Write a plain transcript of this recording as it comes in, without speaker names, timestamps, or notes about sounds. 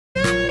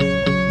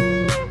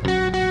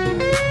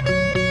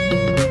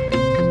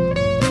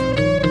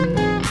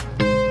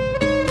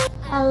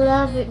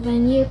it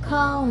when you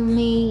call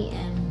me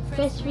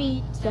Empress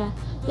Rita.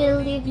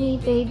 Believe me,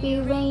 baby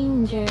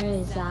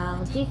Rangers,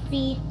 I'll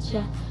defeat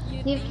ya.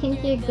 You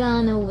think you're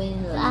gonna win,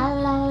 la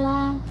la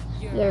la.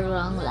 You're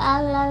wrong, la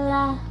la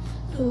la.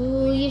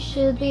 Ooh, you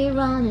should be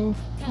running,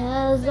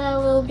 'cause I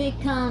will be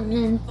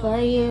coming for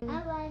you.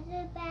 I was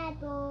a bad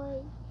boy,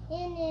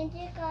 and then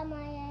you got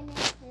my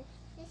enemy.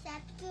 It's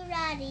up to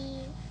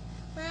Roddy.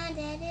 My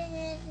dad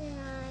is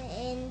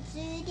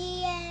into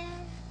the air.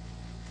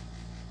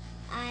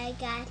 I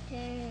got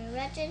her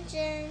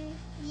attention,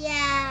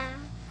 yeah.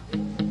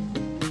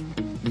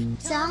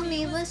 Tell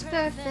me what's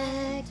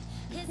perfect.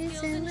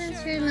 It's in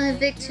this room of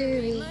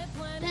victory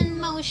in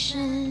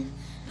motion.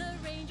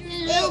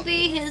 It'll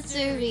be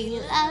history,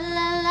 la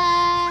la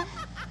la.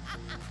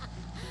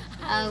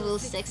 I will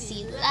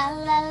succeed, la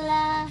la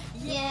la,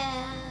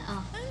 yeah.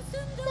 Oh.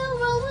 The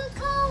world will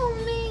call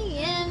me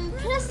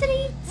Empress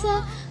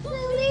Rita.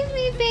 Believe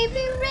me,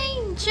 baby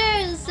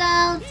Rangers,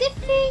 I'll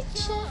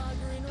defeat ya.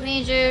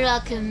 Ranger,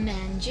 I'll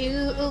command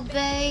you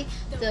obey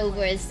the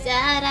words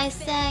that I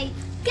say.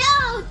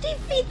 Go!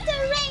 Defeat the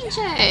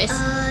Rangers!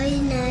 Oh,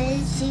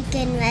 nice, you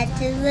can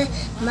battle with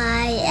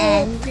my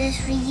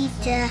Empress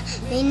Rita.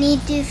 We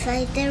need to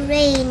fight the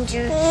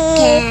Ranger.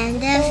 Can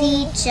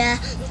defeat ya.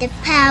 The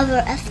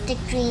power of the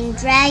green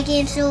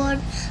dragon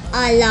sword,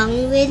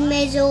 along with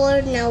my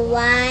sword. Now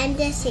one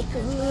the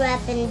secret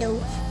weapon, the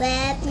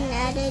weapon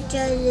of the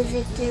joy of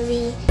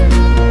victory.